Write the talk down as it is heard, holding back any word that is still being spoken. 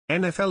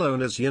NFL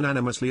owners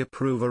unanimously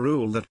approve a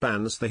rule that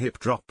bans the hip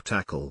drop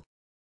tackle.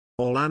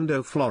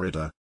 Orlando,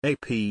 Florida,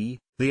 AP, the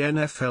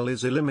NFL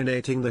is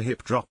eliminating the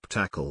hip drop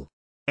tackle.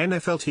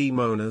 NFL team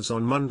owners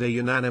on Monday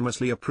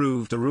unanimously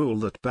approved a rule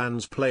that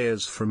bans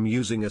players from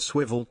using a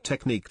swivel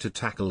technique to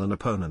tackle an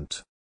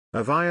opponent.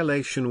 A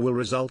violation will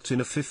result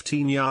in a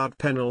 15-yard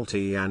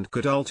penalty and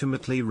could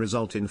ultimately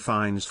result in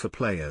fines for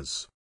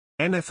players.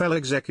 NFL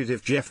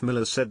executive Jeff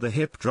Miller said the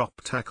hip drop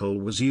tackle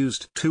was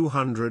used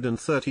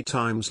 230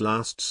 times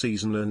last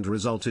season and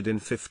resulted in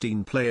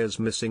 15 players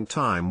missing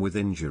time with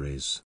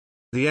injuries.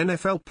 The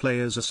NFL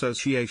Players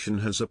Association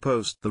has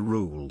opposed the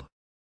rule.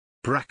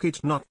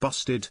 Bracket not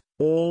busted,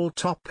 all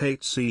top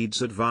 8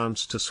 seeds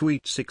advance to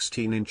Sweet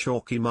 16 in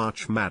chalky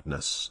March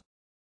Madness.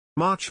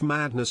 March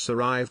Madness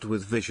arrived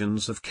with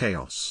visions of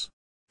chaos.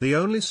 The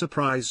only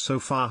surprise so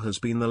far has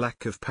been the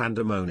lack of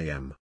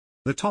pandemonium.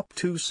 The top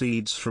 2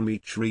 seeds from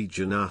each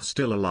region are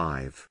still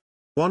alive.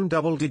 One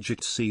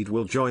double-digit seed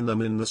will join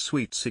them in the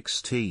Sweet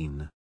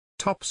 16.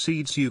 Top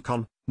seeds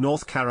UConn,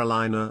 North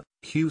Carolina,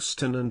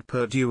 Houston and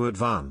Purdue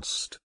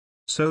advanced.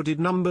 So did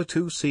number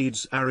 2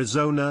 seeds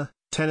Arizona,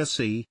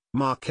 Tennessee,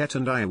 Marquette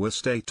and Iowa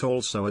State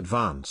also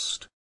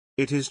advanced.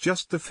 It is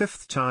just the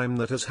 5th time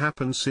that has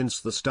happened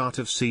since the start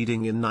of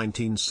seeding in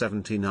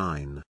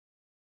 1979.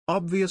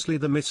 Obviously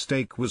the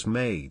mistake was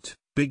made.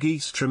 Big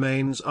East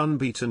remains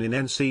unbeaten in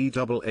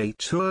NCAA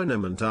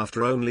tournament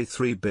after only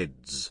 3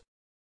 bids.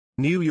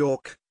 New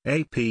York,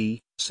 AP,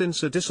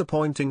 since a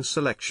disappointing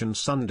selection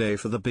Sunday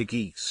for the Big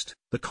East,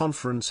 the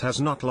conference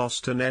has not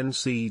lost an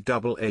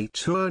NCAA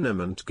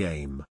tournament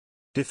game.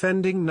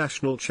 Defending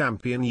national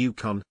champion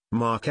UConn,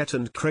 Marquette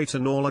and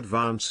Creighton all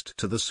advanced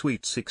to the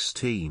Sweet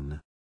 16.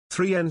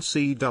 3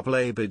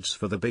 NCAA bids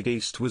for the Big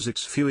East was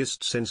its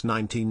fewest since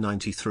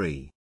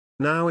 1993.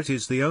 Now it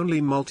is the only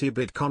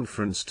multi-bid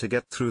conference to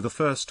get through the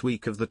first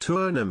week of the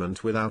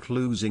tournament without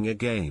losing a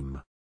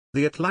game.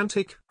 The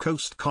Atlantic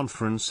Coast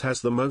Conference has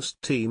the most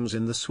teams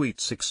in the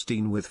Sweet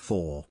 16 with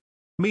 4.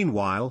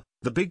 Meanwhile,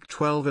 the Big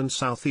 12 and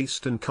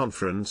Southeastern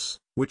Conference,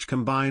 which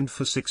combined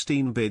for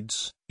 16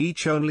 bids,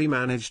 each only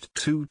managed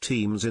 2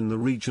 teams in the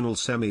regional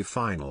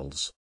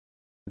semi-finals.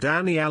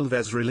 Dani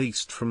Alves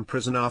released from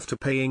prison after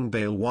paying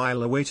bail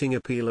while awaiting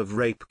appeal of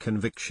rape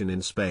conviction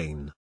in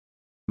Spain.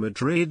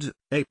 Madrid,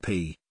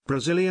 AP,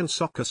 Brazilian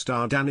soccer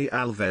star Dani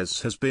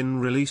Alves has been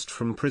released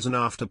from prison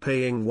after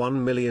paying €1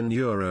 million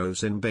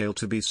in bail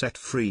to be set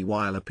free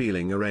while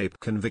appealing a rape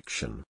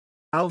conviction.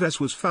 Alves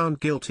was found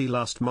guilty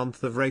last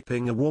month of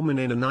raping a woman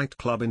in a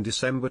nightclub in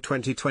December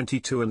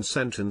 2022 and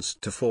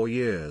sentenced to 4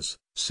 years,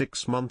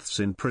 6 months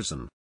in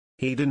prison.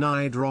 He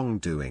denied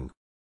wrongdoing.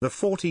 The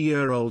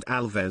 40-year-old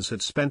Alves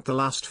had spent the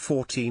last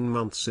 14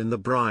 months in the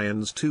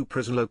Brians 2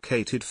 prison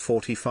located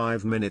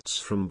 45 minutes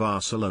from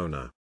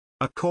Barcelona.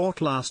 A court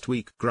last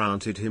week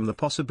granted him the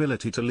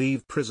possibility to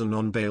leave prison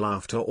on bail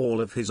after all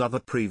of his other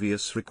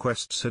previous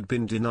requests had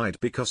been denied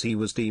because he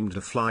was deemed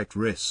a flight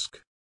risk.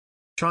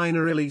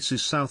 China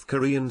releases South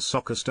Korean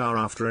soccer star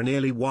after a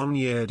nearly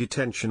 1-year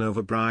detention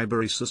over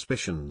bribery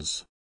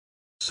suspicions.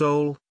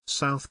 Seoul,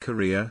 South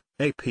Korea,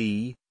 AP,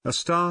 a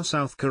star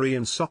South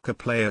Korean soccer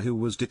player who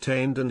was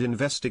detained and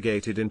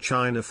investigated in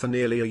China for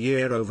nearly a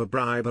year over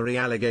bribery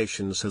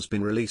allegations has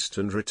been released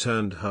and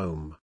returned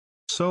home.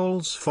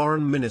 Seoul's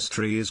foreign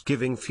ministry is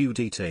giving few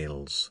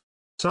details.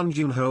 Sun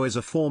Jun-ho is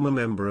a former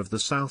member of the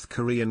South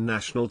Korean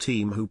national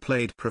team who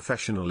played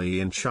professionally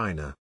in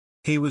China.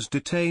 He was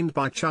detained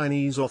by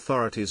Chinese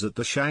authorities at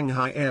the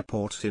Shanghai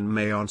airport in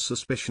May on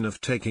suspicion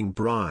of taking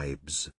bribes.